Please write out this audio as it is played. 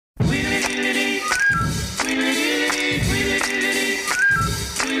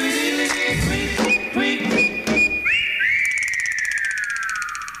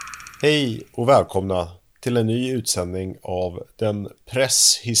Hej och välkomna till en ny utsändning av den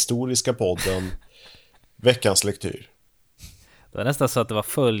presshistoriska podden Veckans lektyr. Det var nästan så att det var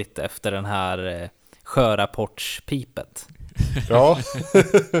fullt efter den här sjörapportspipet. Ja,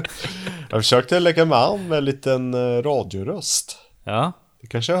 jag försökte lägga mig an med en liten radioröst. Ja. Det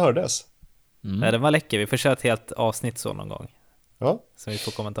kanske hördes. Nej, den var läcker. Vi får köra ett helt avsnitt så någon gång. Ja. Så vi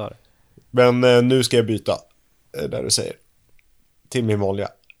får kommentarer. Men nu ska jag byta där du säger. Till min vanliga.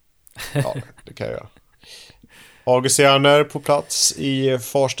 Ja, det kan jag göra. August Järner på plats i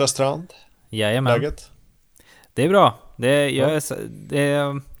Farsta strand. Jajamän. Läget? Det är bra.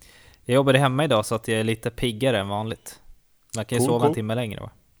 Jag jobbade hemma idag så att jag är lite piggare än vanligt. Man kan ju sova en timme längre,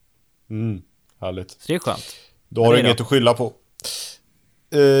 va? Härligt. Så det är skönt. Då har du inget att skylla på.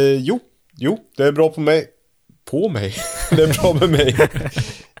 Jo, det är bra på mig. På mig? Det är bra med mig.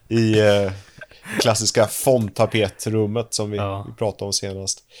 I klassiska fondtapetrummet som vi pratade om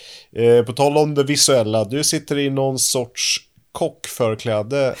senast. På tal om det visuella, du sitter i någon sorts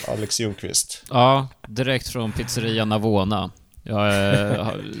kockförkläde, Alex Ljungqvist. Ja, direkt från pizzeria Navona. Jag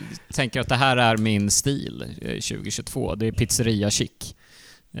tänker att det här är min stil 2022. Det är pizzeria chic.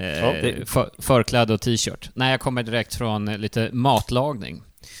 Förkläde och t-shirt. När jag kommer direkt från lite matlagning.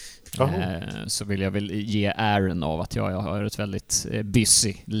 Så vill jag väl ge äran av att jag har ett väldigt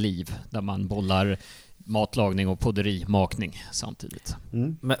busy liv där man bollar matlagning och podderimakning samtidigt.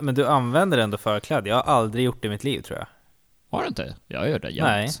 Men du använder ändå förkläde. Jag har aldrig gjort det i mitt liv, tror jag. Har du inte? Jag gör det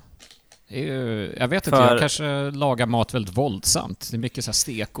jämt. Nej. Jag vet inte, jag kanske lagar mat väldigt våldsamt. Det är mycket så här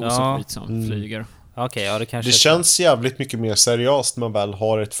stekos och skit som flyger. Okej, ja, det känns jävligt mycket mer seriöst när man väl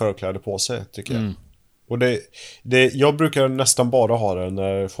har ett förkläde på sig, tycker jag. Och jag brukar nästan bara ha det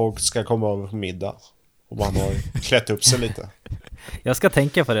när folk ska komma över på middag och man har klätt upp sig lite. Jag ska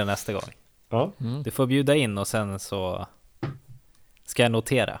tänka på det nästa gång. Ja. Du får bjuda in och sen så ska jag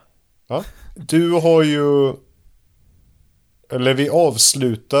notera. Ja. Du har ju... Eller vi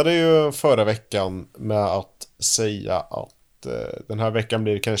avslutade ju förra veckan med att säga att den här veckan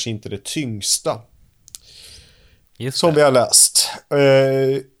blir kanske inte det tyngsta som vi har läst.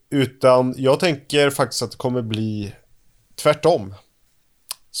 Utan jag tänker faktiskt att det kommer bli tvärtom.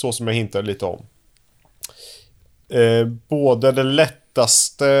 Så som jag hintade lite om. Både det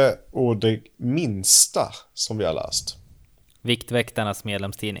lättaste och det minsta som vi har läst. Viktväktarnas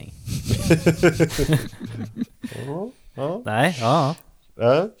medlemstidning. Ja. Nej,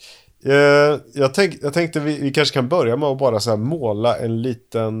 Jag tänkte vi kanske kan börja med att bara så här måla en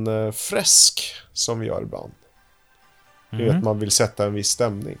liten fresk som vi gör ibland. Att man vill sätta en viss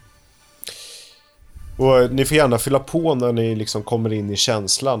stämning. Och ni får gärna fylla på när ni liksom kommer in i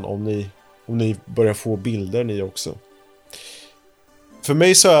känslan om ni börjar få bilder ni också. För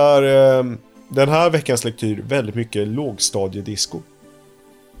mig så är den här veckans lektyr väldigt mycket lågstadiedisco.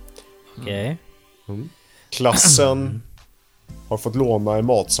 Okej. Klassen har fått låna en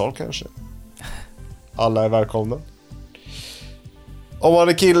matsal kanske. Alla är välkomna. Om man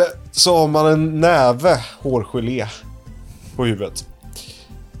är kille så har man en näve hårgelé på huvudet.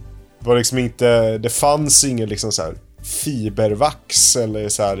 Det fanns ingen liksom så här fibervax eller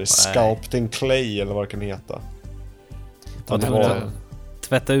så här sculpted in clay eller vad det kan heta.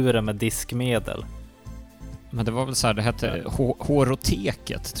 Tvätta ur det med diskmedel. Men det var väl så här, det hette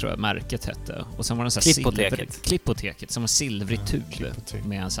Håroteket, tror jag märket hette. Och sen var det så här Klippoteket som var silvrig tub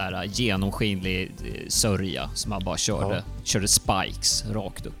med en så här genomskinlig sörja som man bara körde spikes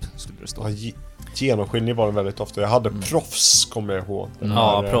rakt upp, skulle det stå. Genomskinlig var den väldigt ofta. Jag hade proffs, kommer jag ihåg.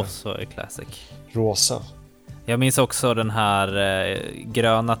 Proffs var classic. Rosa. Jag minns också den här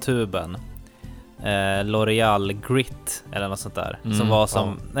gröna tuben. L'Oreal Grit eller något sånt där. Som var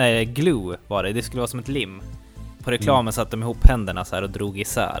som... Nej, glue var det. Det skulle vara som ett lim. På reklamen satte de ihop händerna så här och drog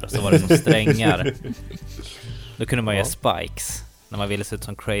isär. Och så var det som strängar. Då kunde man göra spikes när man ville se ut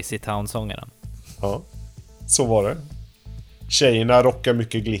som Crazy Town-sångaren. Ja, så var det. Tjejerna rockar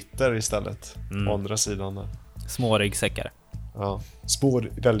mycket glitter istället. På andra sidan där. Små ryggsäckar. Ja,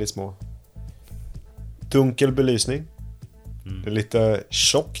 väldigt små. Dunkel belysning. Det är lite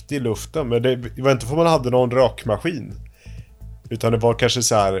tjockt i luften. Men det var inte för man hade någon rökmaskin. Utan det var kanske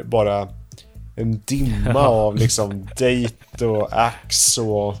så här bara en dimma av liksom date och ax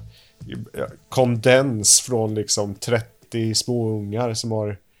och kondens från liksom 30 små ungar som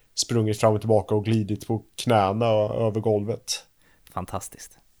har sprungit fram och tillbaka och glidit på knäna och över golvet.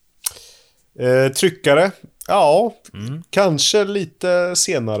 Fantastiskt. Tryckare. Ja, kanske lite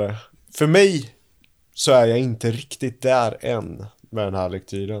senare. För mig så är jag inte riktigt där än med den här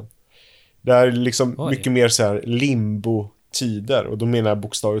lektyren. Det är liksom mycket mer så här limbo-tider. Och då menar jag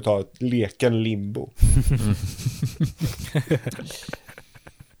bokstavligt talat leken limbo.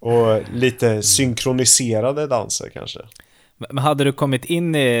 Och lite synkroniserade danser kanske. Men hade du kommit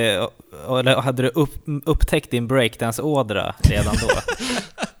in i, eller hade du upptäckt din breakdance-ådra redan då?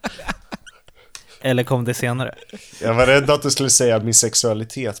 Eller kom det senare? Jag var rädd att du skulle säga min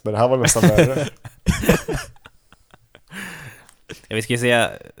sexualitet, men det här var nästan värre. Ja, vi ska ju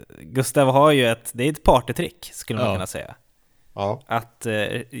säga, Gustav har ju det är ett partytrick skulle man kunna säga. Ja. Att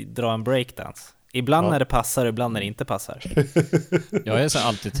dra en breakdance. Ibland när det passar, ibland när det inte passar. Jag har så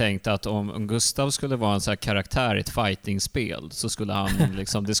alltid tänkt att om Gustav skulle vara en så här karaktär i ett fightingspel så skulle han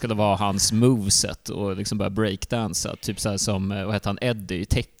liksom, det skulle vara hans moveset och liksom börja breakdansa. Typ så här som, vad heter han, Eddie i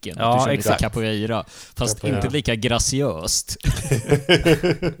Tekken. Ja, du kör exakt. lite capoeira. Fast inte lika graciöst.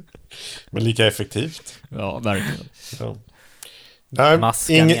 Men lika effektivt. Ja, verkligen. Ja. Nej,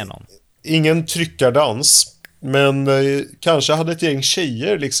 ingen tryckardans. Men kanske hade ett gäng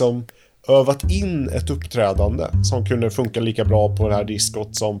tjejer liksom övat in ett uppträdande som kunde funka lika bra på det här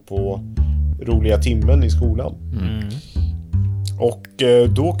diskot som på roliga timmen i skolan. Och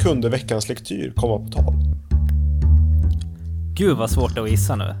då kunde veckans lektyr komma på tal. Gud vad svårt att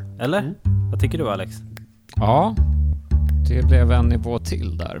gissa nu, eller? Vad tycker du, Alex? Ja, det blev en nivå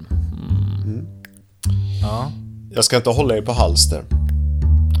till där. Ja. Jag ska inte hålla er på halster.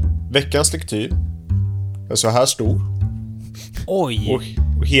 Veckans lektyr är så här stor. Oj!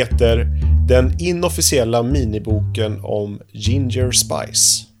 Och heter Den inofficiella miniboken om Ginger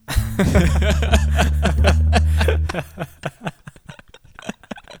Spice.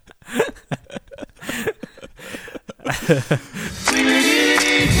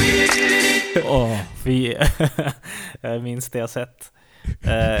 Jag minns det jag sett.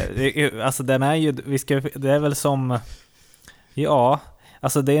 Alltså den är ju, det är väl som, ja,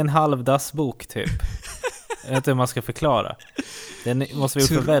 alltså det är en halvdassbok typ. Jag vet inte hur man ska förklara. Den måste vi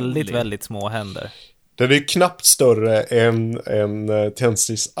få väldigt, väldigt små händer. Den är knappt större än en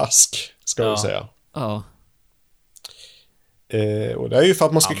tensisask, ska jag säga. Ja. Och det är ju för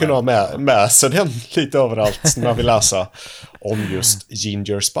att man ska kunna ha med sig den lite överallt när man vill läsa om just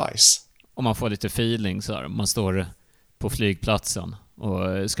Ginger Spice. Om man får lite feeling så här, man står på flygplatsen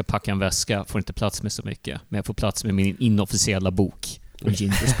och ska packa en väska, får inte plats med så mycket, men jag får plats med min inofficiella bok om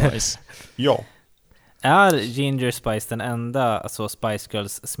Ginger Spice. Ja. Är Ginger Spice den enda, alltså Spice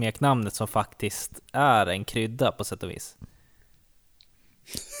Girls smeknamnet som faktiskt är en krydda på sätt och vis?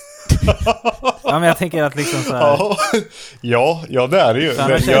 Ja, men jag tänker att liksom så här... Ja, det är det ju.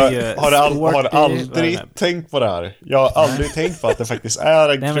 Men jag har aldrig tänkt på det här. Jag har aldrig tänkt på att det faktiskt är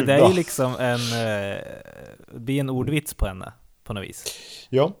en krydda. Nej, men det är ju liksom blir en ordvits på henne på något vis.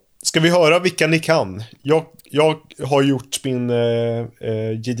 Ja. Ska vi höra vilka ni kan? Jag har gjort min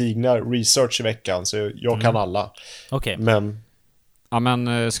gedigna research i veckan, så jag kan alla. Okej. Men... Ja,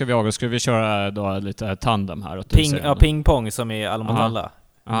 men ska vi köra då lite tandem här? Ping-pong som i Almodalla.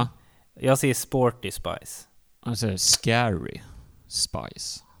 Ja. Jag säger Sporty Spice. Jag säger Scary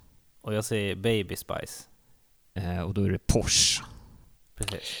Spice. Och jag säger Baby Spice. Och då är det Porsche.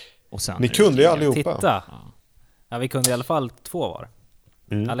 Precis. Och sen ni kunde ju allihopa. Titta. Ja, vi kunde i alla fall 2 var.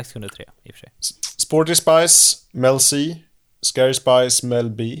 Alex kunde 3 i och för sig. Sporty Spice, Mel C. Scary Spice, Mel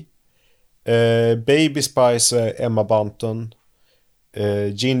B. Baby Spice, Emma Bunton.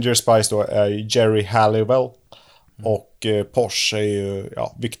 Ginger Spice då är Jerry Halliwell. Och Porsche är ju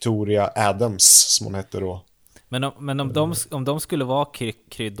Victoria Adams som hon hette då. Men om de skulle vara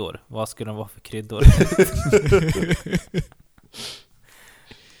kryddor, vad skulle de vara för kryddor?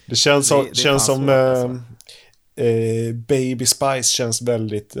 Det känns som Baby Spice känns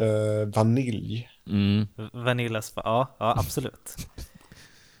väldigt vanilj. Vanilla Spice, ja absolut.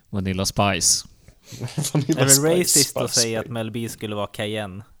 Vanilla Spice. Är det racist att säga att Mel B skulle vara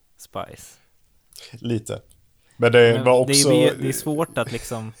Cayenne Spice? Lite. Men det var också... Det är svårt att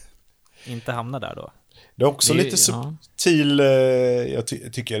liksom inte hamna där då. Det är också lite subtil... Jag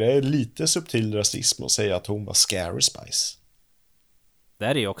tycker det är lite subtil rasism att säga att hon var Scary Spice. Det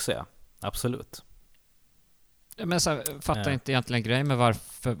är det ju också, ja. Absolut. Men så fattar inte egentligen grejen med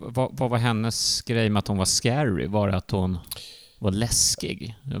varför... Vad var hennes grej med att hon var scary? Var det att hon var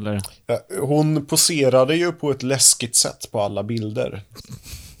läskig? Eller? Hon poserade ju på ett läskigt sätt på alla bilder.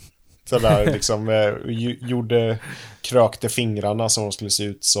 Så där liksom krökte fingrarna som de skulle se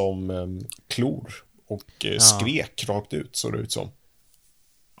ut som klor och skrek rakt ut, så det ut som.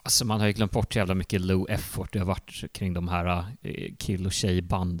 Alltså man har ju glömt bort jävla mycket low effort det har varit kring de här kill- och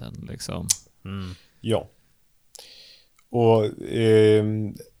tjejbanden liksom. Ja. Och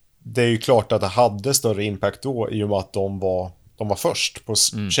det är ju klart att det hade större impact då i och med att de var först på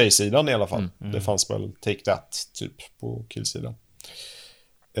tjejsidan i alla fall. Det fanns väl Take That typ på killsidan.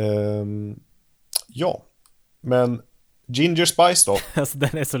 Ja, men Ginger Spice då. Alltså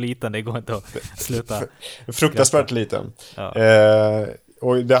den är så liten, det går inte att sluta. Fruktansvärt liten. Ja.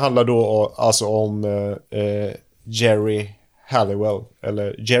 Och det handlar då alltså om Jerry Halliwell,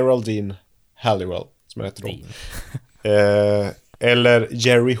 eller Geraldine Halliwell som heter då. Eller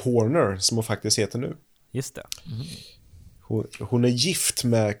Jerry Horner som hon faktiskt heter nu. Just det. Hon är gift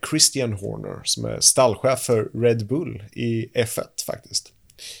med Christian Horner som är stallchef för Red Bull i F1 faktiskt.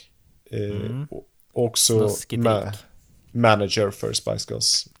 Också manager för Spice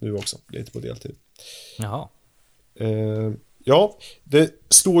Girls nu också, lite på deltid. Jaha. Ja, det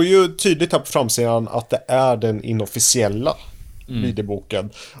står ju tydligt här på framsidan att det är den inofficiella videoboken.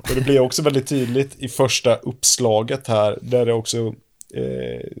 Och det blir också väldigt tydligt i första uppslaget här, där det också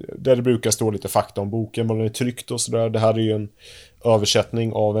där det brukar stå lite fakta om boken, man är tryckt och sådär. Det här är ju en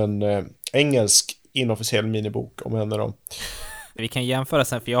översättning av en engelsk inofficiell minibok om henne då. Vi kan jämföra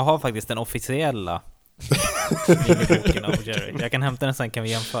sen, för jag har faktiskt den officiella miniboken av Jerry. Jag kan hämta den sen, kan vi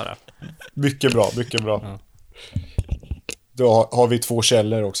jämföra. Mycket bra, mycket bra. Ja. Då har vi 2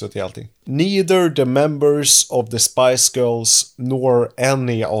 källor också till allting. Neither the members of the Spice Girls nor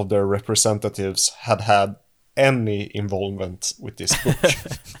any of their representatives had any involvement with this book.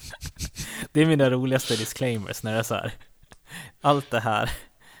 Det är mina roligaste disclaimers när det är så här. Allt det här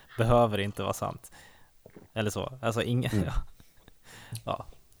behöver inte vara sant. Eller så. Alltså ingen... Ja.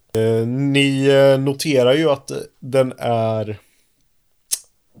 Ni noterar ju att den är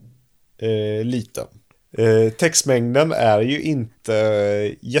liten. Textmängden är ju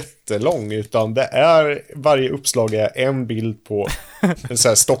inte jättelång, utan det är, varje uppslag är en bild på en sån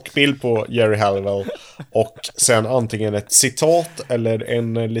här stockbild på Jerry Halliwell och sen antingen ett citat eller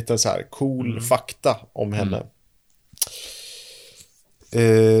en liten så här cool fakta om henne.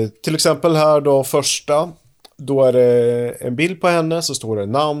 Till exempel här då första, då är det en bild på henne, så står det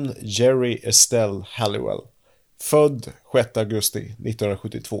namn Jerry Estelle Halliwell, född 6 augusti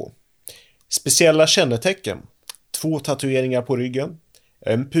 1972. Speciella kännetecken: 2 tatueringar på ryggen,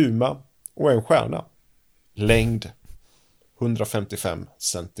 en puma och en stjärna. Längd 155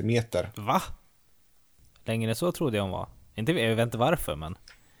 centimeter. Va? Längre så trodde jag hon var. Jag vet inte varför, men...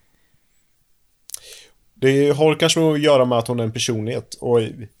 Det har kanske att göra med att hon är en personlighet. Och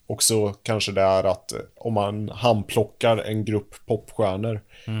också kanske det är att om man handplockar en grupp popstjärnor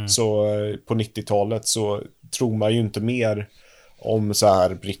så på 90-talet så tror man ju inte mer om så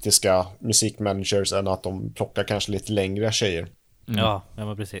här brittiska musikmanagers än att de plockar kanske lite längre tjejer. Ja,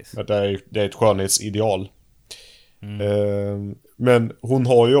 men precis. Det är ett skönhetsideal. Men hon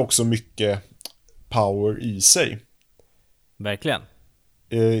har ju också mycket power i sig. Verkligen.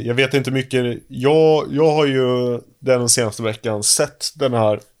 Jag vet inte mycket. Jag har ju den senaste veckan sett den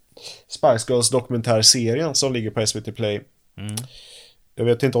här Spice Girls dokumentärserien som ligger på SVT Play. Jag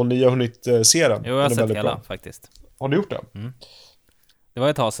vet inte om ni har hunnit se den. Jo, jag har sett hela faktiskt. Har du gjort det? Det var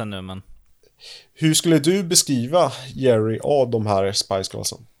ett tag sedan nu, men... Hur skulle du beskriva Jerry av de här Spice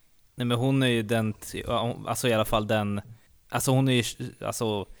Girlsen? Nej, men hon är ju den... Alltså i alla fall den... Alltså hon är ju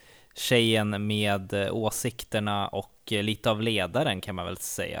alltså tjejen med åsikterna och lite av ledaren, kan man väl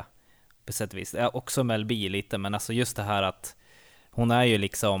säga. På sätt och vis. Också Mel B lite, men alltså just det här att hon är ju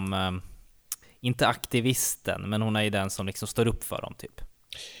liksom... inte aktivisten, men hon är ju den som liksom står upp för dem, typ.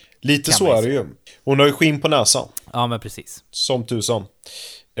 Lite så är det ju. Hon har ju skinn på näsan. Ja, men precis. Som tusan.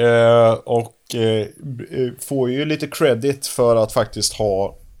 Och får ju lite credit för att faktiskt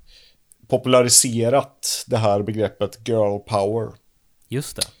ha populariserat det här begreppet girl power.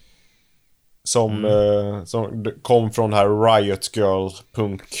 Just det. Som kom från den här Riot Girl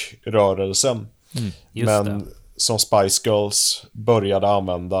punkrörelsen. Men det. Som Spice Girls började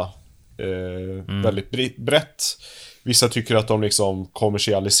använda väldigt brett. Vissa tycker att de liksom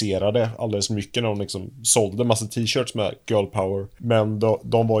kommersialiserade alldeles mycket när de liksom sålde massa t-shirts med girl power. Men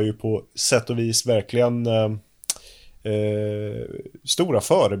de var ju på sätt och vis verkligen stora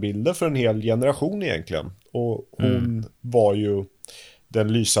förebilder för en hel generation egentligen. Och hon var ju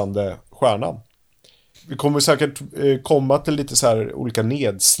den lysande stjärnan. Vi kommer säkert komma till lite så här olika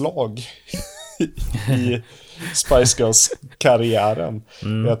nedslag i Spice Girls-karriären.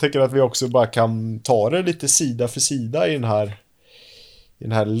 Jag tänker att vi också bara kan ta det lite sida för sida i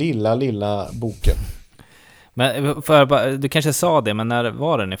den här lilla boken. Men du kanske sa det, men när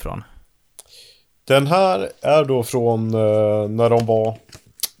var den ifrån? Den här är då från när de var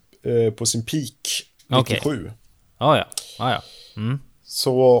på sin peak 97. Ja.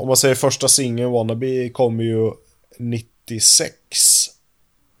 Så om man säger första singeln Wannabe kommer ju 96,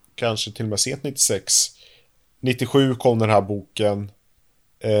 kanske till och med sent 96. 97 kom den här boken.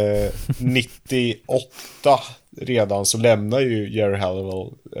 98 redan så lämnar ju Jerry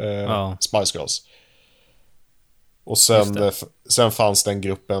Halliwell Spice Girls. Och sen fanns den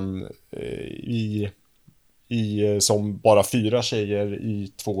gruppen som bara 4 tjejer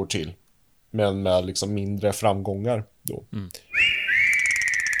i 2 år till. Men med liksom mindre framgångar då.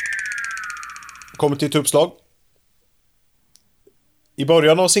 Kommer till ett uppslag. I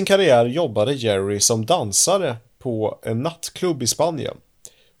början av sin karriär jobbade Jerry som dansare på en nattklubb i Spanien.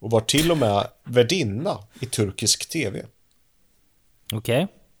 Och var till och med värdinna i turkisk tv. Okej.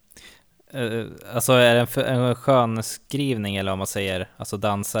 Alltså är det en skön skrivning eller om man säger alltså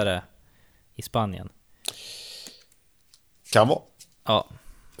dansare i Spanien? Kan vara. Ja.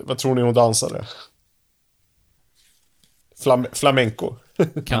 Vad tror ni hon dansade? Flamenco.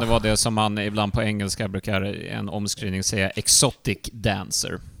 Kan det vara det som man ibland på engelska brukar en omskrivning säga exotic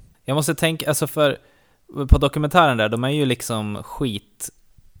dancer? Jag måste tänka, alltså för på dokumentären där, de är ju liksom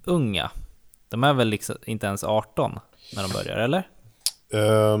skitunga. De är väl liksom inte ens 18 när de börjar, eller?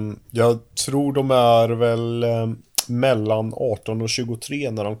 Jag tror de är väl mellan 18 och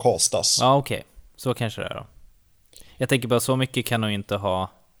 23 när de castas. Ja, okej. Så kanske det är då. Jag tänker bara, så mycket kan de ju inte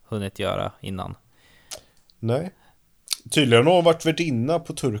ha hunnit göra innan. Nej. Tydligen har hon varit värdinna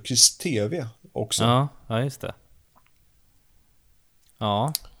på turkisk tv också. Ja, just det.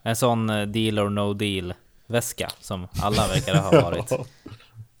 Ja, en sån deal or no deal väska som alla verkar ha varit.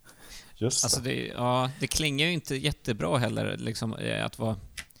 Just alltså det. Det klingar ju inte jättebra heller liksom, att vara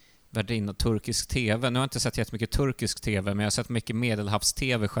värdinna turkisk tv. Nu har jag inte sett jättemycket turkisk tv, men jag har sett mycket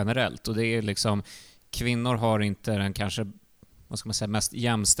medelhavs-tv generellt. Och det är liksom, kvinnor har inte den kanske, vad ska man säga, mest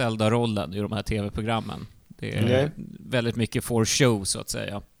jämställda rollen i de här tv-programmen. Det är väldigt mycket for show, så att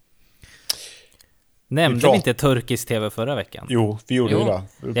säga. Nämnde vi inte turkisk tv förra veckan? Jo, vi gjorde det.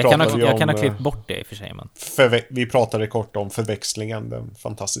 Jag kan ha klippt bort det i och för sig. Men. Vi pratade kort om förväxlingen, den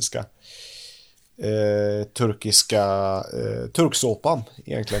fantastiska turkiska turksåpan,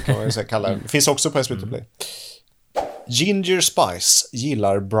 egentligen kan man säga, kalla den. Finns också på SVT Play. Ginger Spice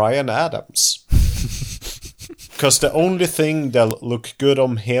gillar Bryan Adams. 'Cause the only thing that'll look good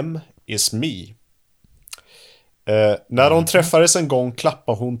on him is me. När de träffades en gång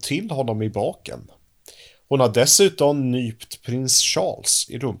klappade hon till honom i baken. Hon har dessutom nypt prins Charles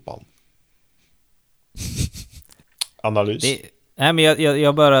i rumpan. Analys. Nej, men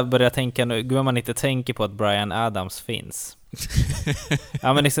jag bara börjar tänka nu. Gud, man inte tänker på att Bryan Adams finns.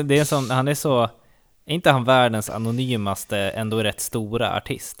 Ja, men liksom, det är en sån, han är så... Är inte han världens anonymaste, ändå rätt stora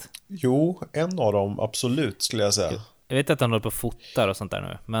artist? Jo, en av dem, absolut, skulle jag säga. Jag vet att han håller på och fotar och sånt där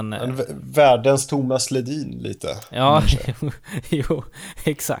nu, men... Världens Thomas Ledin, lite. Ja, jo,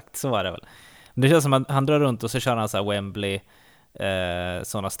 exakt, så var det väl. Det känns som att han drar runt och så kör han så här Wembley,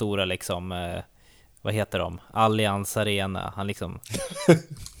 sådana stora liksom... vad heter de? Allianz Arena. Han liksom...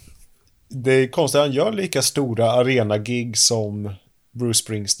 Det är konstigt, han gör lika stora arena-gig som Bruce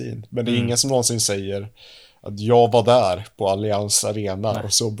Springsteen. Men det är ingen som någonsin säger att jag var där på Allianz Arena. Nej.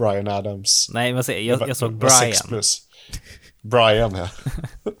 Och så Bryan Adams. Nej, men jag såg Bryan. 6+. Bryan, ja.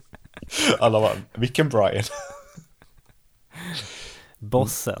 Alla var, vilken Bryan?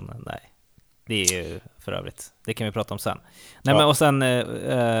 Bossen, nej. Det är ju för övrigt. Det kan vi prata om sen. Nej, men och sen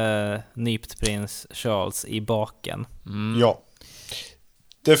nypt prins Charles i baken. Ja.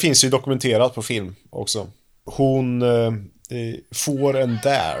 Det finns ju dokumenterat på film också. Hon får en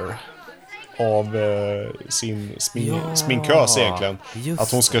dare av sin sminkös egentligen.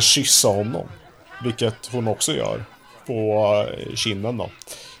 Att hon ska kyssa honom. Vilket hon också gör på kinden då.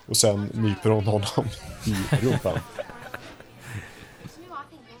 Och sen nyper hon honom i rumpan.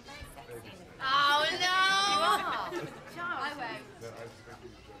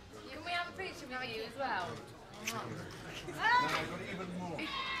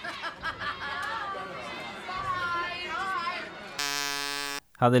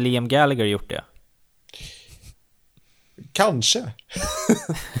 Hade Liam Gallagher gjort det? Kanske.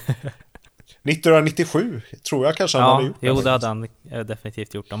 1997 tror jag kanske han hade gjort det. Jo, det hade han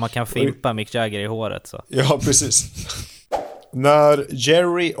definitivt gjort. Om man kan fimpa Mick Jagger i håret så. Ja, precis. När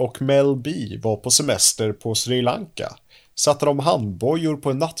Jerry och Mel B var på semester på Sri Lanka satte de handbojor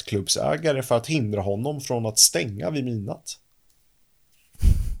på en nattklubbsägare för att hindra honom från att stänga vid midnatt.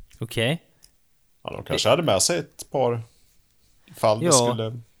 Okej. Ja, de kanske hade med sig ett par fall det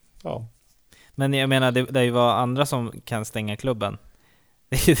skulle... Ja. Men jag menar, det är ju var andra som kan stänga klubben.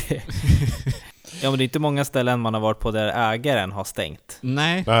 Det är det. Ja, men det är inte många ställen man har varit på där ägaren har stängt.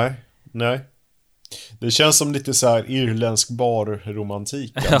 Nej. Det känns som lite så här irländsk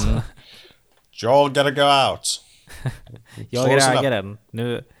barromantik. Alltså. Y'all gotta go out. Jag är ägaren.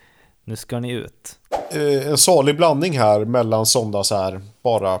 Nu ska ni ut. En salig blandning här mellan sådana så här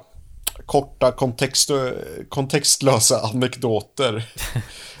bara korta kontextlösa anekdoter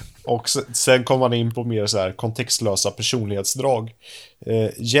Och sen kommer man in på mer så här kontextlösa personlighetsdrag.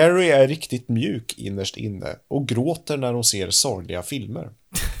 Jerry är riktigt mjuk innerst inne och gråter när hon ser sorgliga filmer.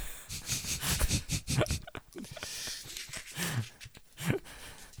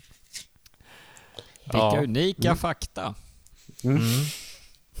 Vilka unika fakta.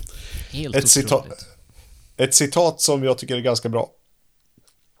 Helt ett citat som jag tycker är ganska bra.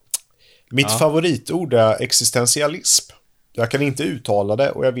 Mitt favoritord är existentialism. Jag kan inte uttala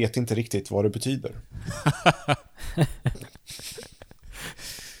det och jag vet inte riktigt vad det betyder.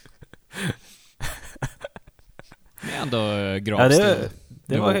 Det är ändå gravstil.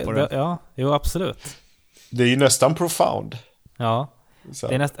 Jo, absolut. Det är ju nästan profound. Ja,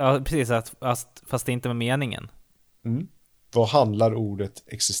 det är precis, fast det är inte med meningen. Vad handlar ordet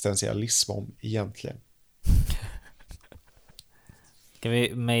existentialism om egentligen? Ska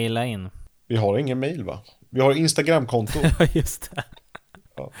vi mejla in? Vi har ingen mejl, va? Vi har Instagramkonto. Just det.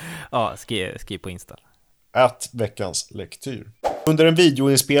 Ja, skriv på Insta. @veckans lektyr. Under en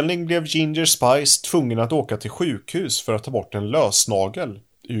videoinspelning blev Ginger Spice tvungen att åka till sjukhus för att ta bort en lösnagel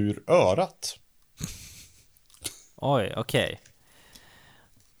ur örat. Oj, okej.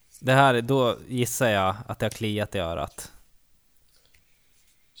 Det här, då gissar jag att det har kliat i örat.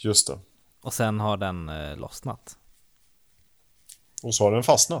 Just det. Och sen har den lossnat. Och så har den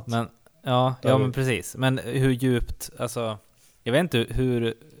fastnat. Men men precis. Men hur djupt, alltså jag vet inte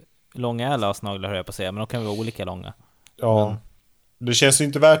hur långa är lösnaglar, hör jag på att säga, men de kan vara olika långa. Ja. Men det känns ju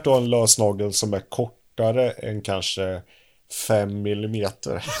inte värt att ha en lösnagel som är kortare än kanske 5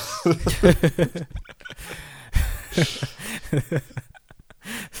 millimeter.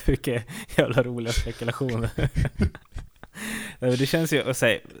 Vilka jävla roliga spekulationer. Det känns ju,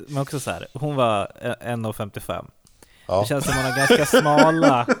 men också så här, hon var 1,55. Det känns som hon har ganska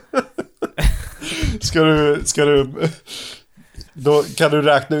smala. Ska du då kan du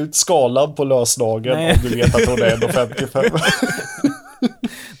räkna ut skalan på lösnageln om du vet att hon är 1,55.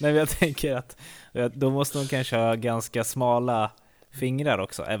 Nej, jag tänker att då måste hon kanske ha ganska smala fingrar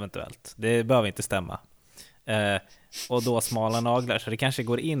också, eventuellt. Det behöver inte stämma. Och då smala naglar, så det kanske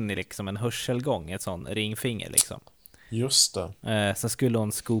går in i liksom en hörselgång, ett sån ringfinger liksom. Just det. Sen skulle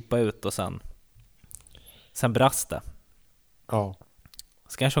hon skopa ut och sen brast det. Ja.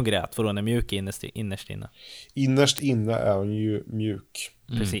 Så kanske hon grät, för hon är mjuk innerst inne. Innerst inne är hon ju mjuk.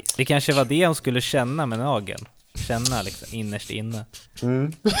 Precis. Det kanske var det hon skulle känna med nageln. Känna liksom innerst inne.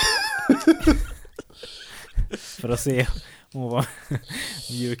 För att se om hon var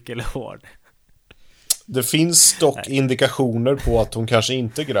mjuk eller hård. Det finns dock indikationer på att hon kanske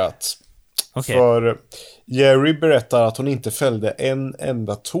inte grät. Okay. För Jerry berättar att hon inte fällde en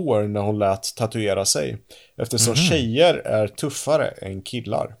enda tår när hon lät tatuera sig. Eftersom tjejer är tuffare än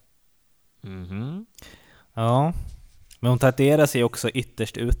killar. Ja. Men hon tatuerade sig också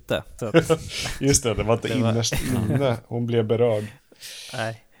ytterst ute. Så att... Just det var inte innerst inne. Hon blev berörd.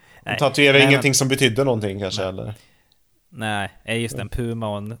 Nej. Hon tatuerade ingenting som betydde någonting kanske, eller? Nej, just en puma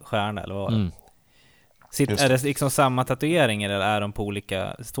och en stjärna, eller vad var det? Är det liksom samma tatuering, eller är de på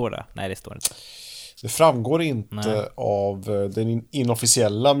olika... Står det? Nej, det står inte. Det framgår inte av den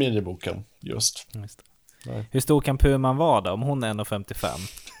inofficiella miniboken just. Det. Hur stor kan puman vara då, om hon är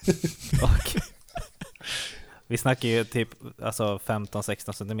 1,55? Och vi snackar ju typ alltså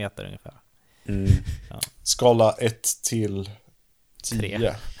 15-16 centimeter ungefär. Ja. Skala 1 till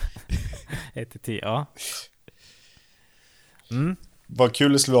 10. 1 till 10, ja. Vad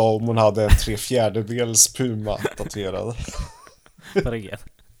kul det skulle vara om hon hade en 3/4 puma tatuerad.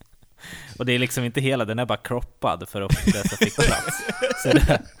 Och det är liksom inte hela, den är bara kroppad för att det ska fick plats. Så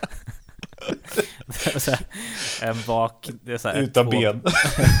det är så här, en bak, det är så här, utan ben.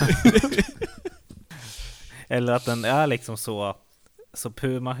 Eller att den är liksom så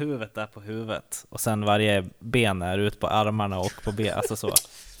puma-huvudet är på huvudet och sen varje ben är ut på armarna och på ben, alltså så.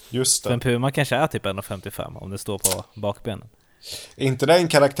 Just det. Så en puma kanske är typ 1,55 om det står på bakbenen. Är inte det en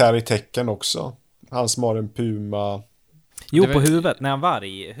karaktär i Tekken också? Han som har en puma. Jo, på huvudet. Nej, en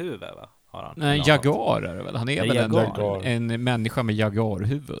varghuvud, va? Har han. Nej, jagar är det väl? Han är väl en människa med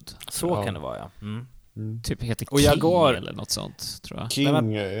jagarhuvud. Så kan det vara, ja. Typ heter King och jagar, eller något sånt, tror jag.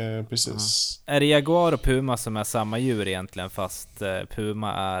 King, precis. Är det jagar och puma som är samma djur egentligen, fast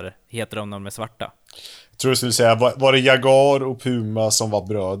puma heter de när de är svarta? Jag tror jag skulle säga, var det jagar och puma som var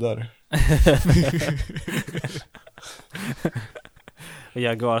bröder?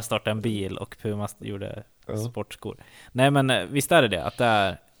 Jaguar startade en bil och Puma gjorde sportskor. Nej, men visst är det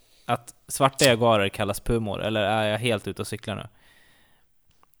att svarta jaguarer kallas pumor, eller är jag helt ute och cyklar nu?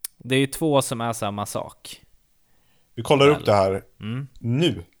 Det är ju 2 som är samma sak. Vi kollar upp det här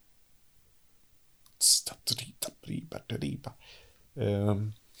nu.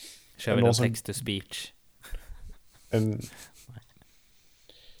 Kör vi någon text to speech. Är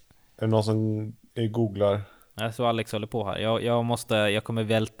det någon som googlar? Jag så Alex håller på här. Jag kommer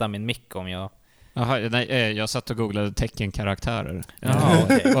välta min mick om jag... Jaha, nej, jag satt och googlade teckenkaraktärer. Jaha,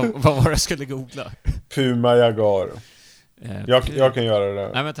 okej. Vad var det jag skulle googla? Puma Jagar. Jag kan göra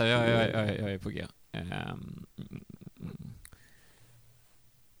det. Nej, vänta, jag är på G.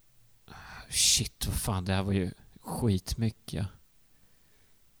 Shit, vad fan, det här var ju skitmycket.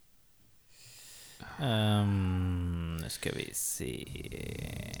 Nu ska vi se.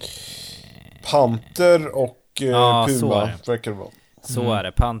 Panter och Puma verkar det vara. Så är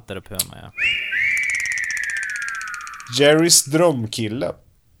det, Panter och Puma, ja. Jerrys drömkille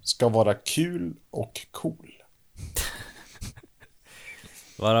ska vara kul och cool.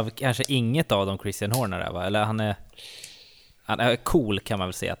 Varav kanske inget av dem Christian Horner är, va? Eller han är cool kan man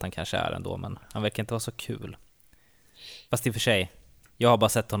väl säga att han kanske är ändå, men han verkar inte vara så kul. Fast i och för sig, jag har bara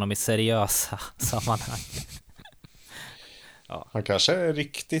sett honom i seriösa sammanhang. Ja. Han kanske är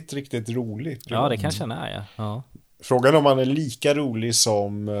riktigt, riktigt rolig. Ja, det kanske han är, ja. Frågan om han är lika rolig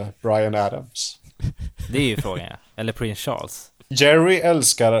som Bryan Adams. Det är ju frågan, ja. Eller Prince Charles. Jerry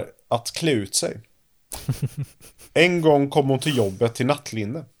älskar att klä ut sig. En gång kom hon till jobbet till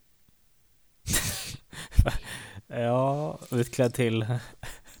nattlinne. Ja, utklädd till...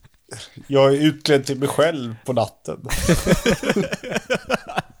 Jag är utklädd till mig själv på natten.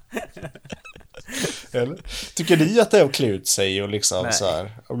 Eller? Tycker ni att det är att klä ut sig och liksom så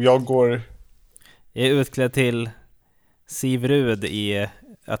här? Om jag går... Jag är utklädd till Sivrud i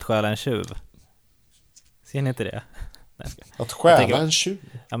Att stjäla en tjuv. Ser ni inte det? Att stjäla en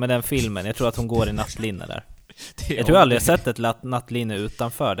tjuv? Ja, men den filmen. Jag tror att hon går i nattlinne där. Jag tror aldrig jag sett ett nattlinne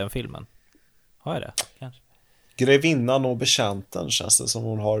utanför den filmen. Har jag det? Kanske. Grevinnan och betjänten känns det som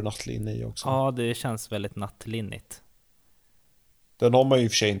hon har nattlinne i också. Ja, det känns väldigt nattlinnigt. Den har man ju i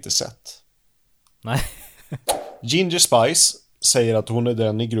och för sig inte sett. Nej. Ginger Spice säger att hon är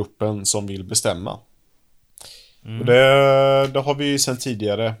den i gruppen som vill bestämma. Och det har vi ju sedan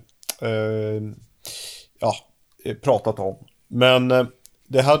tidigare pratat om. Men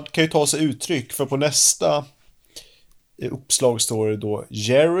det här kan ju ta sig uttryck, för på nästa uppslag står det då: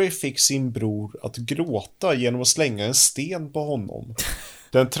 Jerry fick sin bror att gråta genom att slänga en sten på honom.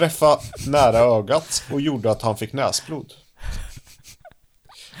 Den träffade nära ögat och gjorde att han fick näsblod.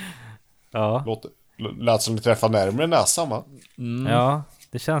 Ja. Lät som det träffade närmare näsan, va? Ja,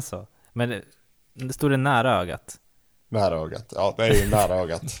 det känns så. Men det står det nära ögat. Nära ögat, ja, det är ju nära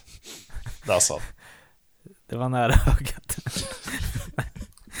ögat. Näsan. Det var nära ögat.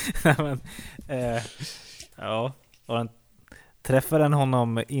 Nej, men, ja, och den träffade den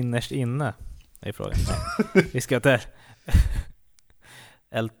honom innerst inne i frågan. Nej, vi ska inte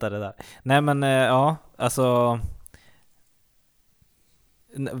älta det där. Nej, men ja, alltså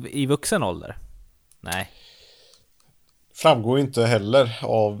i vuxen ålder. Nej. Framgår inte heller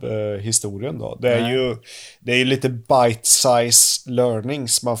av historien då. Det är ju lite bite-size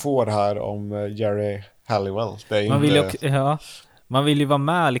learnings man får här om Jerry Halliwell. Det är man vill ju vara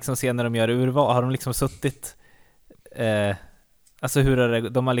med liksom, se när de gör urval. Har de liksom suttit alltså hur är det,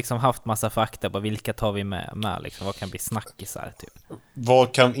 de har liksom haft massa fakta på vilka tar vi med liksom, vad kan bli snackisar typ.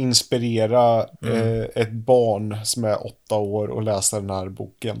 Vad kan inspirera ett barn som är 8 år och läsa den här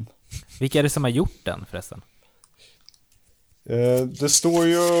boken? Vilka är det som har gjort den förresten? Det står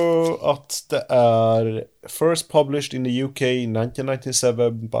ju att det är first published in the UK in 1997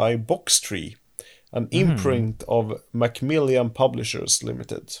 by Boxtree, an imprint of Macmillan Publishers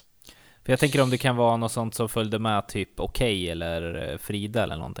Limited. För jag tänker om det kan vara något sånt som följde med, typ Okej eller Frida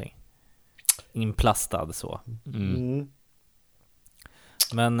eller någonting. Inplastad så.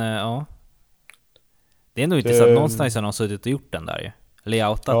 Men ja. Det är nog inte så att någonstans har någon suttit och gjort den där ju.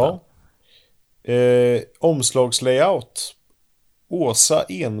 Layoutat den. Omslagslayout. Åsa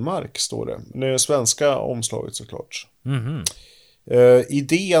Enmark står det. Det är svenska omslaget såklart.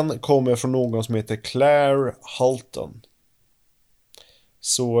 Idén kommer från någon som heter Claire Halton.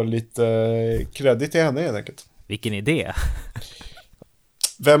 Så lite credit till henne helt enkelt. Vilken idé.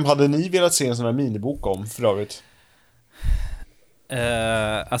 Vem hade ni velat se en sån här minibok om för övrigt?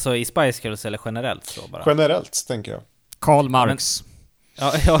 Alltså i Spice Girls eller generellt så bara? Generellt tänker jag. Karl Marx.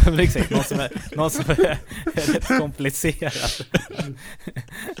 Ja, men exakt. Någon som är rätt komplicerad.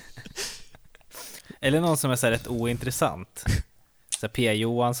 Eller någon som är så rätt ointressant. Så P.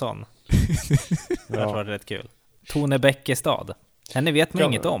 Johansson. Det har varit rätt kul. Tone Bäckestad. Henne vet man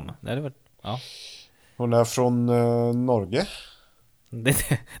inget om. Ja. Hon är från Norge.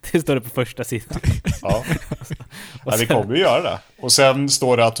 Det står det på första sidan. Ja. Ja, det kommer ju göra det. Och sen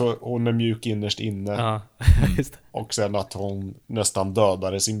står det att hon är mjuk innerst inne. Ja, just det. Och sen att hon nästan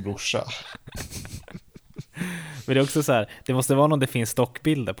dödade sin brorsa. Men det är också så här, det måste vara någon det finns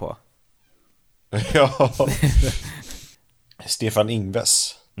stockbilder på. Ja. Stefan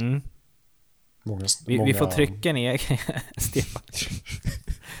Ingves. Mm. Många... Vi får trycka ner Stefan.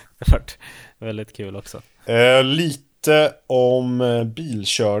 Det har varit väldigt kul också. Lite om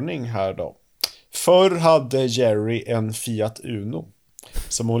bilkörning här då. Förr hade Jerry en Fiat Uno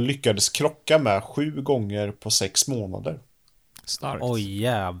som hon lyckades krocka med 7 gånger på 6 månader. Starkt. Oj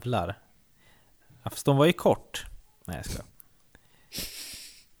jävlar. Ja, fast de var ju kort. Nej, jag ska.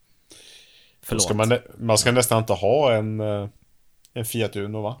 Förlåt. Man ska nästan inte ha en Fiat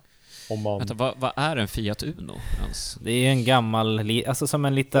Uno, va? Om man... Vänta, vad är en Fiat Uno ens? Det är en gammal, alltså som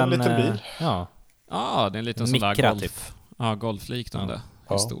en liten bil. Ja. Ja, det är en liten sån där Mikra, golf. typ. Ja, golfliknande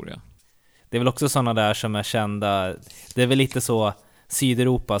historia. Det är väl också sådana där som är kända. Det är väl lite så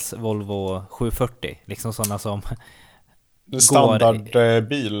Sydeuropas Volvo 740, liksom sådana som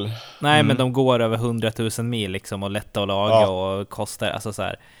standardbil. Nej, men de går över 100 000 mil liksom, och lätta att laga och kostar, alltså så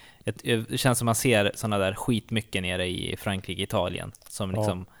här. Det känns som man ser sådana där skitmycket nere i Frankrike, Italien som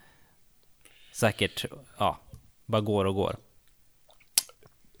liksom säkert bara går och går.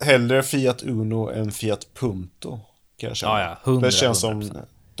 Hellre Fiat Uno än Fiat Punto, kanske. Ja, 100%. Det känns som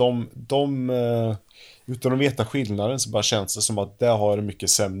de utan att veta skillnaden så bara känns det som att det har en mycket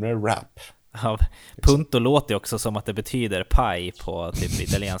sämre rap. Ja, Punto låter ju också som att det betyder paj på typ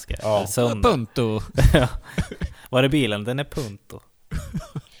italienska. Ja. Punto. Var är bilen? Den är Punto.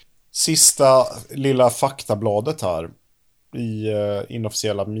 Sista lilla faktabladet här i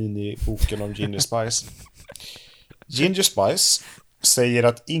inofficiella miniboken om Ginger Spice. Ginger Spice säger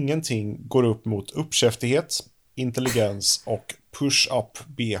att ingenting går upp mot uppkäftighet, intelligens och push-up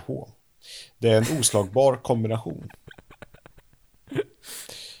BH. Det är en oslagbar kombination.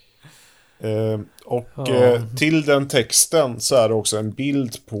 Till den texten så är det också en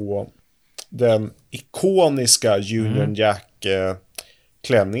bild på den ikoniska Union Jack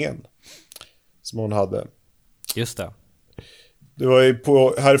klänningen som hon hade. Just det. Det var ju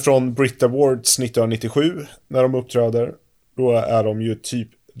härifrån Brit Awards 1997 när de uppträder. Då är de ju typ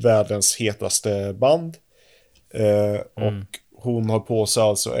världens hetaste band. Och hon har på sig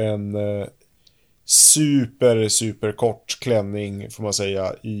alltså en super kort klänning, får man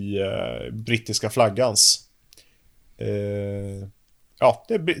säga, i brittiska flaggans.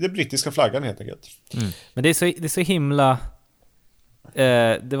 Det är brittiska flaggan helt enkelt. Men det är så himla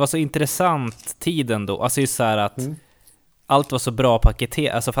det var så intressant tiden då. Alltså just så här att allt var så bra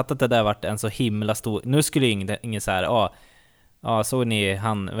paketerat. Alltså fatta att det där varit en så himla stor. Nu skulle ingen så här såg ni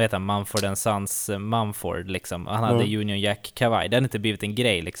han, vet han, Mumford & Sons Mumford liksom. Han hade Union Jack kavaj. Det hade inte blivit en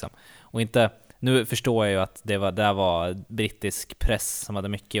grej liksom. Och inte, nu förstår jag ju att det var brittisk press som hade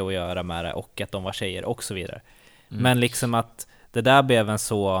mycket att göra med det och att de var tjejer och så vidare. Men liksom att det där blev en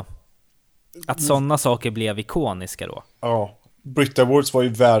så, att sådana saker blev ikoniska då. Ja, Brit Awards var ju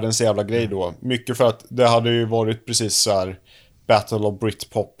världens jävla grej då. Mycket för att det hade ju varit precis så här Battle of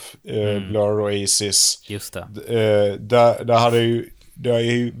Britpop, Blur och Oasis. Just det. Det har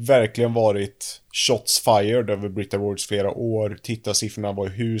ju verkligen varit shots fired över Brit Awards flera år. Tittarsiffrorna var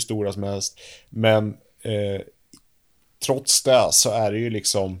ju hur stora som helst. Men trots det så är det ju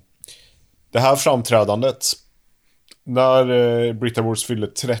liksom det här framträdandet när Brit Awards fyllde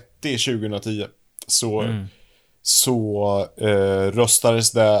 30 2010 så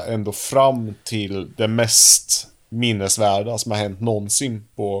röstades det ändå fram till det mest minnesvärda som har hänt någonsin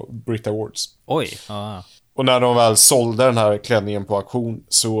på Brit Awards. Oj. Och när de väl sålde den här klänningen på auktion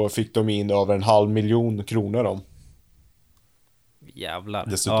så fick de in över 500 000 kronor då. Jävlar.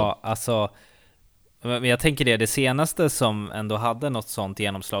 Dessutom. Ja, alltså, men jag tänker det senaste som ändå hade något sånt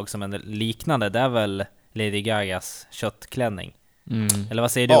genomslag som en liknande, det är väl Lady Gagas köttklänning. Eller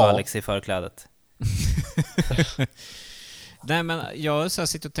vad säger du, Alex, i förklädet? Nej, men jag så här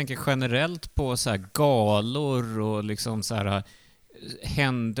sitter och tänker generellt på så här galor och liksom så här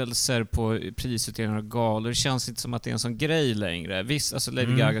händelser på prisutdelningar och galor. Det känns inte som att det är en sån grej längre. Visst, alltså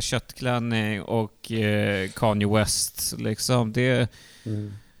Lady Gaga köttklänning och Kanye West liksom, det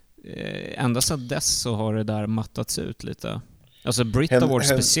ända sedan dess så har det där mattats ut lite. Alltså Brit Awards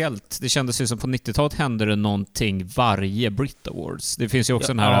speciellt, det kändes ju som på 90-talet hände det någonting varje Brit Awards. Det finns ju också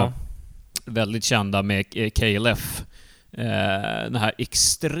den här väldigt kända med KLF, den här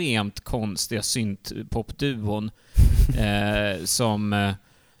extremt konstiga synt-popduon som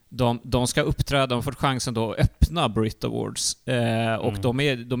de ska uppträda, de har fått chansen då att öppna Brit Awards och de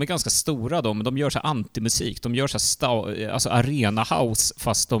är ganska stora men de gör så här antimusik, de gör så här alltså arena house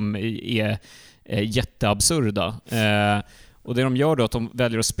fast de är jätteabsurda. Och det de gör då är att de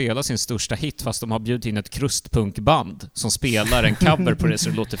väljer att spela sin största hit fast de har bjudit in ett krustpunkband som spelar en cover på det så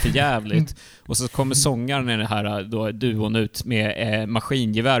det låter för jävligt. Och så kommer sångaren i det här då, duon ut med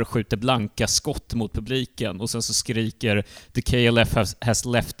maskingevär och skjuter blanka skott mot publiken och sen så skriker "The KLF has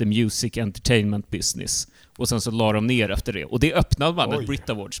left the music entertainment business". Och sen så la de ner efter det. Och det öppnade man ett Brit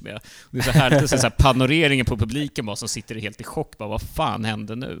Awards med. Och det är så härligt att se så här panoreringen på publiken bara som sitter helt i chock. Bara, vad fan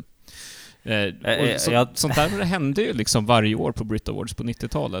hände nu? Sånt där hände ju liksom varje år på Brit Awards på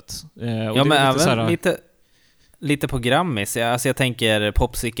 90-talet. Ja, men även här... lite på Grammis. Alltså jag tänker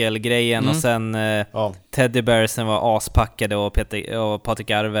Popsicle-grejen och sen Teddy Bearsen var aspackade och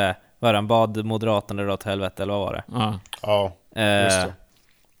Patrik Arve var han bad moderaterna då till helvete, eller vad var det? Ja, just det.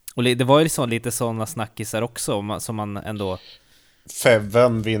 Och det var ju liksom lite sådana snackisar också som man ändå...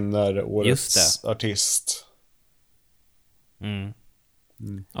 Feven vinner årets artist.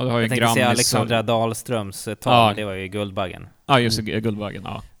 Ja, det har ju jag tänkte säga Alexandra Dahlströms tal, det var ju Guldbaggen. Ja, just det, Guldbaggen,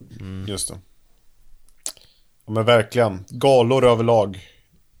 ja. Just det. Ja, men verkligen, galor överlag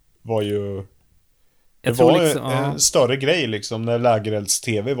var ju... Det var liksom, en större grej liksom, när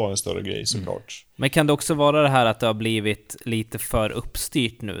lägerelds-tv var en större grej såklart. Men kan det också vara det här att det har blivit lite för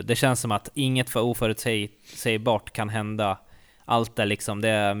uppstyrt nu? Det känns som att inget för oförutsägbart kan hända. Allt är liksom, det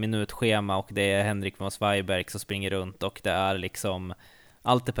är minutschema och det är Henrik von Zweigbergk som springer runt och det är liksom,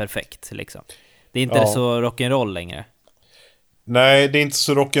 allt är perfekt liksom. Det är inte så rock'n'roll längre. Nej, det är inte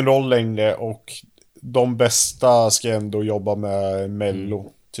så rock'n'roll längre och de bästa ska ändå jobba med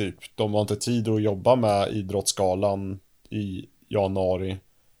Mello. Typ, de har inte tid att jobba med Idrottsgalan i januari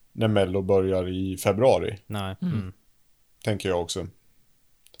när Mello börjar i februari. Nej. Tänker jag också.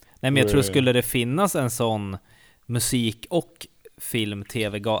 Nej, men jag tror skulle det finnas en sån musik- och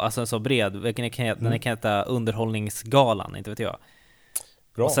film-tv-gala, alltså en så bred, den kan heta Underhållningsgalan, inte vet jag.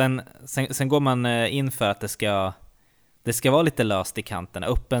 Bra. Och sen går man in för att det ska vara lite löst i kanterna,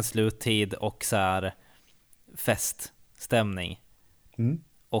 öppen sluttid och så här feststämning.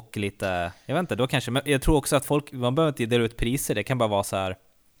 Och lite, jag vet inte, då kanske, men jag tror också att man behöver inte dela ut priser, det kan bara vara så här.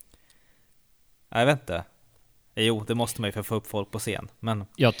 Jag vet inte. Jo, det måste man ju för att få upp folk på scen. Men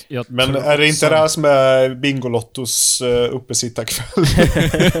men är det inte det här som är Bingolottos uppesittarkväll?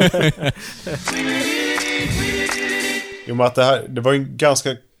 Jo, men att det var en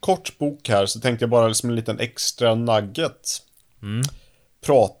ganska kort bok här, så tänkte jag bara som en liten extra nugget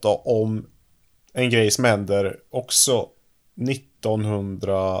prata om en grej som händer också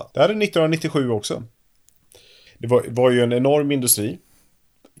det här är 1997 också. Det var ju en enorm industri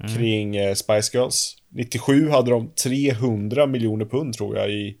kring Spice Girls. 97 hade de 300 miljoner pund tror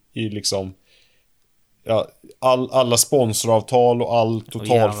jag i liksom alla sponsoravtal och all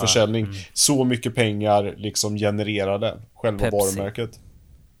totalförsäljning. Så mycket pengar liksom genererade själva Pepsi. Varumärket.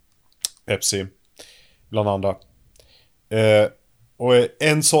 Pepsi bland andra. Och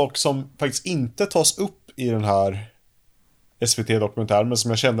en sak som faktiskt inte tas upp i den här SVT-dokumentären, men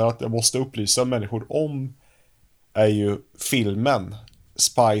som jag känner att jag måste upplysa människor om, är ju filmen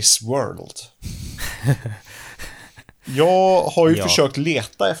Spice World. Jag har ju försökt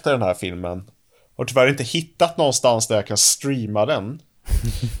leta efter den här filmen. Har tyvärr inte hittat någonstans där jag kan streama den.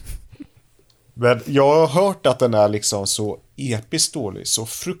 Men jag har hört att den är liksom så episkt dålig, så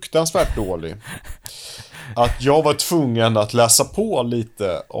fruktansvärt dålig, att jag var tvungen att läsa på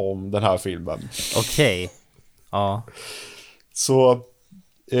lite om den här filmen. Okej. Ja. Så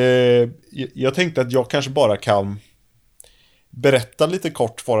jag tänkte att jag kanske bara kan berätta lite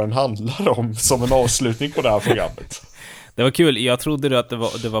kort vad den handlar om som en avslutning på det här programmet. Det var kul, jag trodde du att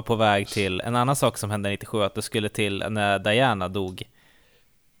det var på väg till en annan sak som hände 97, att det skulle till när Diana dog.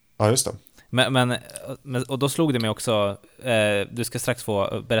 Ja, just det. Men och då slog det mig också, du ska strax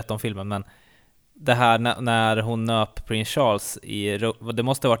få berätta om filmen, men det här när hon nöp Prince Charles det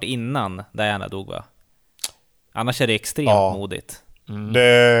måste ha varit innan Diana dog, va? Annars är det extremt modigt.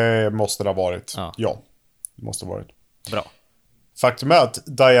 Det måste det ha varit. Ja, det måste ha varit. Bra. Faktum är att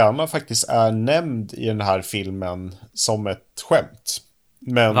Diana faktiskt är nämnd i den här filmen som ett skämt.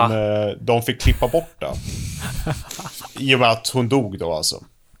 Men de fick klippa bort det. I och med att hon dog då alltså.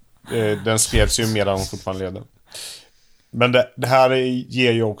 Den skrevs ju medan hon fortfarande levde. Men det här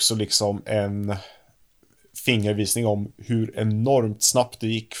ger ju också liksom en fingervisning om hur enormt snabbt det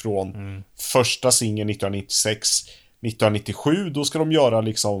gick från första singeln 1996. 1997 då ska de göra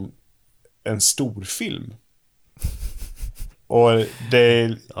liksom en stor film. Och det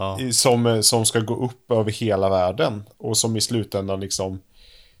är som ska gå upp över hela världen och som i slutändan liksom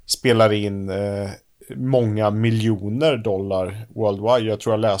spelar in många miljoner dollar worldwide. Jag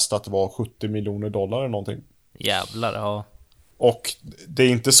tror jag läste att det var 70 miljoner dollar eller någonting. Jävlar, ja. Och det är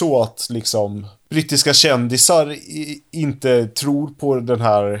inte så att liksom brittiska kändisar inte tror på den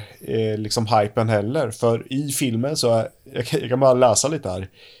här liksom hypen heller. För i filmen så är, jag kan bara läsa lite här.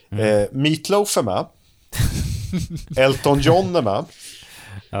 Meatloaf är med. Elton John är med.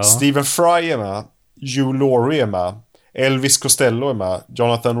 Ja. Stephen Fry är med. Hugh Laurie är med. Elvis Costello är med.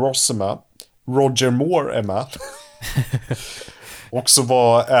 Jonathan Ross är med. Roger Moore är med. Och så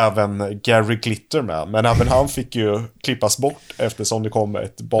var även Gary Glitter med. Men även han fick ju klippas bort eftersom det kom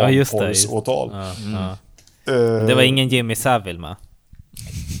ett barnporrsåtal. Det var ingen Jimmy Savile med.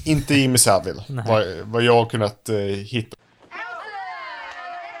 Inte Jimmy Savile. Vad jag har kunnat hitta.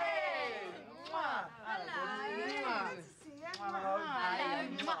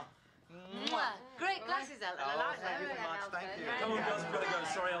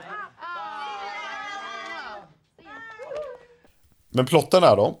 Men plotten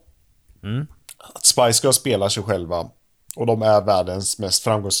är då att Spice Girls spelar sig själva och de är världens mest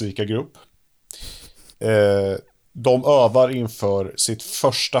framgångsrika grupp. De övar inför sitt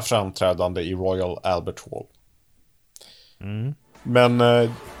första framträdande i Royal Albert Hall. Men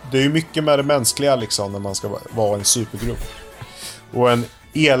det är ju mycket med det mänskliga liksom när man ska vara en supergrupp. Och en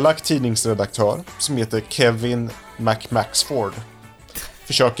elak tidningsredaktör som heter Kevin McMaxford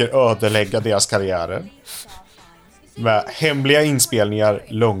försöker ödelägga deras karriärer med hemliga inspelningar,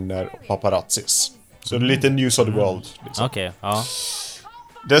 lögner och paparazzis. Så det är lite news of the world liksom. Okej, ja.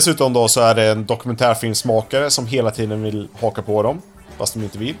 Dessutom då så är det en dokumentärfilmsmakare som hela tiden vill haka på dem, fast de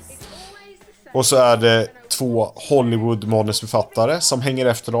inte vill. Och så är det 2 Hollywood-manusförfattare som hänger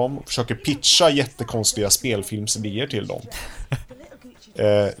efter dem och försöker pitcha jättekonstiga spelfilmsidéer till dem.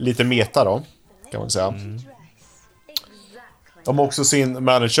 Lite meta då, kan man säga. De har också sin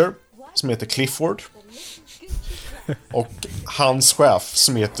manager som heter Clifford. Och hans chef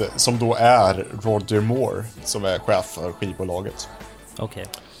som då är Roger Moore, som är chef för skivbolaget. Okej.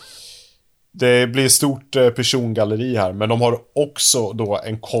 Det blir stort persongalleri här, men de har också då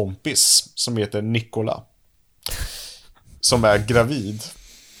en kompis som heter Nicola, som är gravid.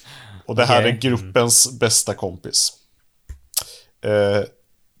 Och det här är gruppens bästa kompis.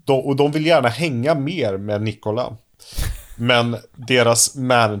 Och de vill gärna hänga mer med Nicola. Men deras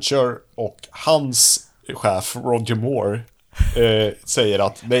manager och hans chef Roger Moore säger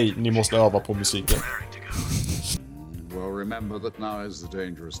att nej, ni måste öva på musiken. Well, remember that now is the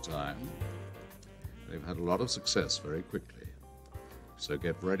dangerous time. They've had a lot of success very quickly. So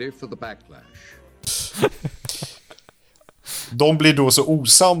get ready for the backlash. De blir då så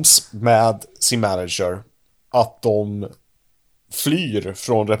osams med sin manager att de flyr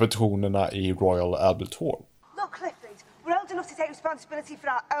från repetitionerna i Royal Albert Hall. Look, Clifford, we're old enough to take responsibility for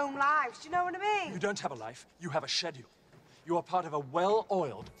our own lives. Do you know what I mean? You don't have a life, you have a schedule. You are part of a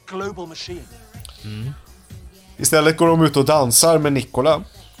well-oiled global machine. Istället går de ut och dansar med Nicola.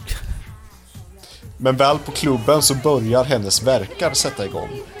 Men väl på klubben så börjar hennes verkar sätta igång.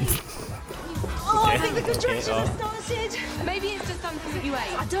 Oh, I think the construction started. Maybe it's just something that you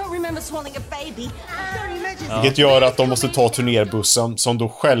ate. I don't remember swallowing a baby. Vilket gör att de måste ta turnerbussen, som då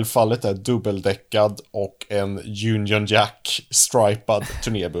självfallet är dubbeldäckad och en Union Jack stripad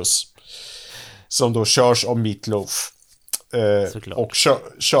turnerbuss. Som då körs av Meatloaf och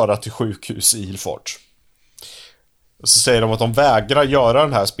köra till sjukhus i ilfart. Och så säger de att de vägrar göra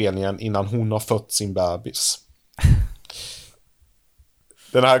den här spelningen innan hon har fött sin bebis.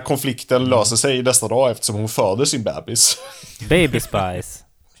 Den här konflikten löser sig nästa dag eftersom hon föder sin bebis. Baby Spice.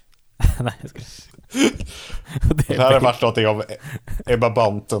 Nej, jag ska... Det här har varit något av Ebba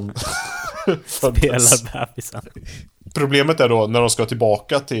Banten. Spelar bebisen. Problemet är då när de ska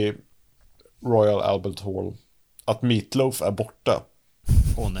tillbaka till Royal Albert Hall att Meatloaf är borta.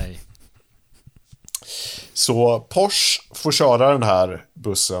 Åh nej. Så Porsche får köra den här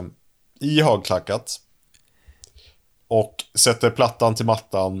bussen i högklackat och sätter plattan till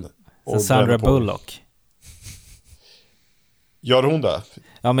mattan och Sandra Bullock. Gör hon det?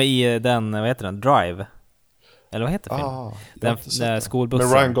 Ja, men i den, vad heter den? Drive. Eller vad heter filmen? Den skolbussen.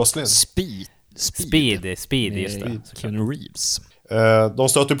 Med Ryan Gosling. Speed, just det. Keanu Reeves. De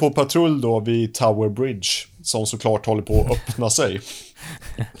stöter på patrull då vid Tower Bridge, som såklart håller på att öppna sig.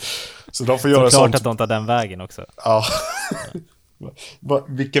 Så de får göra såklart sånt. Att de tar den vägen också. Ja.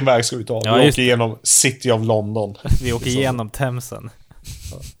 Vilken väg ska vi ta? Ja, vi åker igenom City of London. Vi åker igenom Themsen.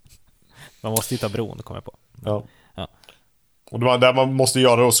 Man måste ju ta bron, kommer jag på. Ja. Och det man måste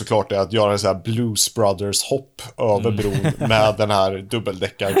göra då såklart är att göra en sån här Blues Brothers hopp över bron med den här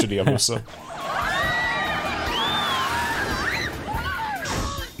dubbeldäckar turnébussen.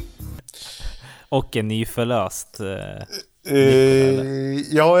 Och en nyförlöst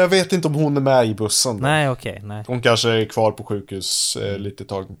Ja, jag vet inte om hon är med i bussen då. Nej, okej, nej. Hon kanske är kvar på sjukhus lite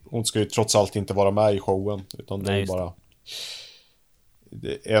tag. Hon ska ju trots allt inte vara med i showen. Utan det är bara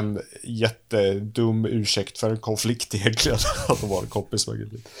en jättedum ursäkt för en konflikt egentligen. Att de var kompis med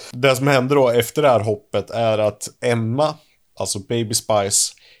Gilly. Det som händer då efter det här hoppet är att Emma, alltså Baby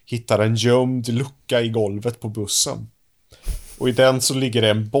Spice, hittar en gömd lucka i golvet på bussen. Och i den så ligger det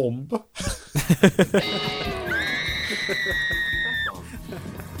en bomb.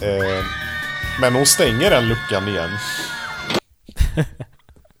 Men hon stänger den luckan igen.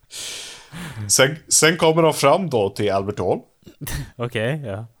 Sen kommer de fram då till Albert Hall. Okej,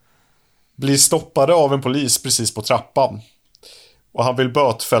 ja. Blir stoppade av en polis precis på trappan. Och han vill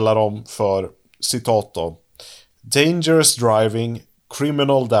bötfälla dem för, citat då, dangerous driving,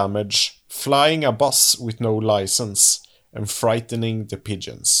 criminal damage, flying a bus with no license and frightening the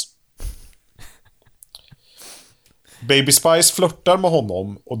pigeons. Baby Spice flörtar med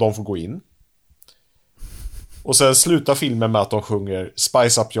honom och de får gå in. Och sen slutar filmen med att de sjunger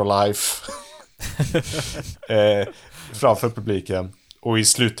Spice Up Your Life framför publiken. Och i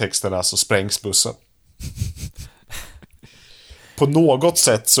sluttexterna så sprängs bussen. På något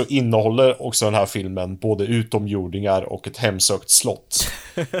sätt så innehåller också den här filmen både utomjordingar och ett hemsökt slott.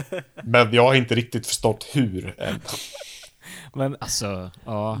 Men jag har inte riktigt förstått hur än. Men alltså,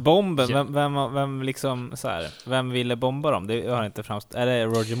 ja. Bomben, vem liksom så här, vem ville bomba dem? Det har inte framstått. Är det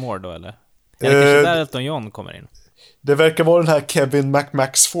Roger Moore då eller? Eller kanske där Elton John kommer in? Det verkar vara den här Kevin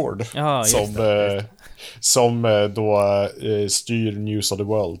McMaxford som då styr News of the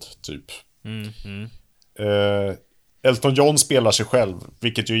World typ. Elton John spelar sig själv,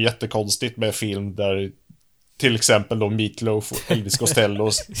 vilket ju är jättekonstigt med film där till exempel då Meatloaf och Elvis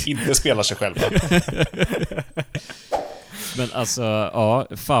Costello inte spelar sig själva. Men alltså, ja,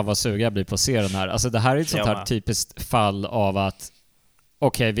 fan vad sugen jag blir på att se den här. Alltså det här är ett sånt här typiskt fall av att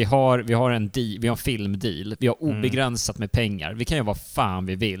okej, vi har en filmdeal. Vi har obegränsat med pengar. Vi kan göra vad fan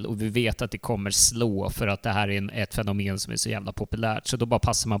vi vill och vi vet att det kommer slå för att det här är ett fenomen som är så jävla populärt. Så då bara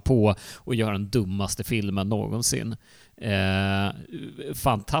passar man på och gör den dummaste filmen någonsin.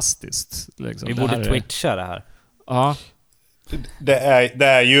 Fantastiskt. Liksom. Vi borde twitcha det här. Ja. Det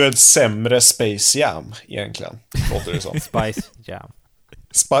är ju en sämre Space Jam egentligen, låter det som. Spice Jam.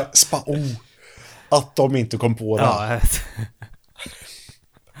 Att de inte kom på det. Ja,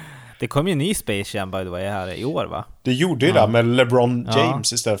 det kom ju en ny Space Jam by the way här i år, va? Det gjorde ju det med LeBron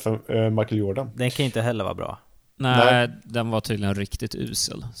James istället för Michael Jordan. Den kan inte heller vara bra. Nej, den var tydligen riktigt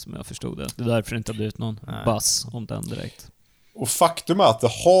usel, som jag förstod det. Det är därför det inte har blivit någon buzz om den direkt. Och faktum är att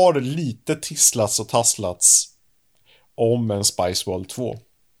det har lite tisslats och tasslats om en Spice World 2.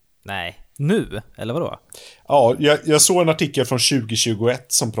 Nej, nu? Eller vadå? Ja, jag såg en artikel från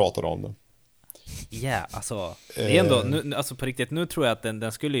 2021 som pratade om det. Ja, alltså det är ändå, nu, alltså på riktigt, nu tror jag att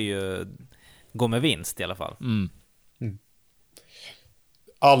den skulle ju gå med vinst i alla fall.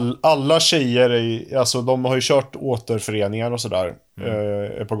 Alla tjejer, alltså de har ju kört återföreningar och sådär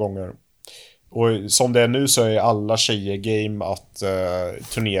ett par gånger. Och som det är nu så är alla tjejer game att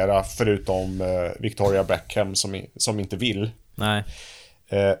turnera förutom Victoria Beckham som inte vill. Nej.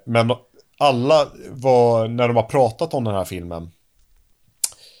 Men alla var, när de har pratat om den här filmen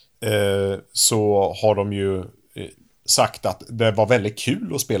så har de ju sagt att det var väldigt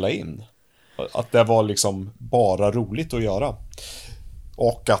kul att spela in. Att det var liksom bara roligt att göra.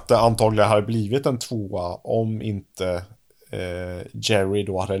 Och att det antagligen hade blivit en 2 om inte Jerry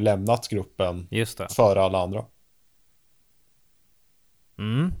då hade lämnat gruppen före alla andra.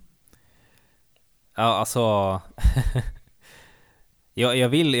 Ja, alltså jag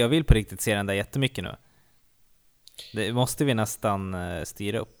vill på riktigt se den där jättemycket nu. Det måste vi nästan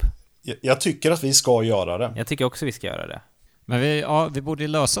styra upp. Jag tycker att vi ska göra det. Jag tycker också vi ska göra det. Men vi borde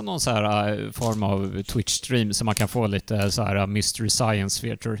lösa någon så här form av Twitch-stream så man kan få lite så här Mystery Science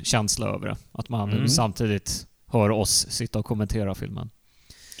Theater-känsla över det. Att man samtidigt hör oss sitta och kommentera filmen.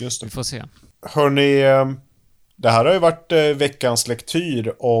 Just det. Vi får se. Hörrni, det här har ju varit veckans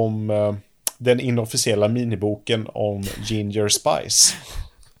lektyr om den inofficiella miniboken om Ginger Spice.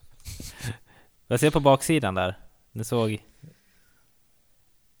 Jag ser på baksidan där. Ni såg...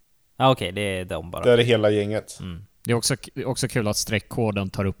 okej, det är de bara. Det är det hela gänget. Det är också kul att streckkoden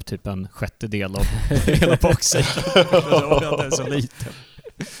tar upp typ en sjättedel av hela boxen. Det är så liten.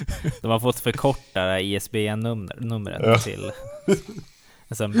 De har fått förkorta ISBN-numret till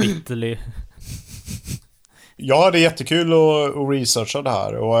en sån bitterlig... Jag hade jättekul att researcha det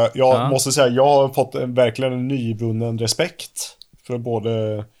här. Och jag måste säga, jag har fått verkligen en nyvunnen respekt för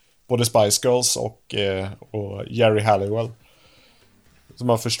både Spice Girls och Jerry Halliwell. Så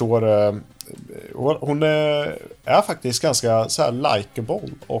man förstår. Hon är faktiskt ganska så här likeable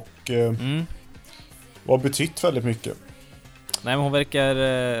och har betytt väldigt mycket. Nej, men hon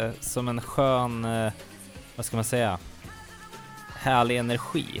verkar som en skön, vad ska man säga, härlig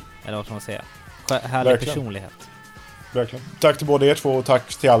energi, eller vad ska man säga, härlig Verkligen. Personlighet. Verkligen. Tack till både er två och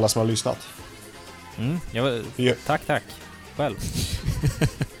tack till alla som har lyssnat. Tack själv.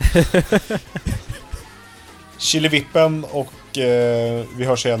 Chilivippen och vi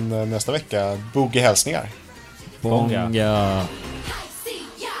hörs igen nästa vecka. Boogie hälsningar. Bonga.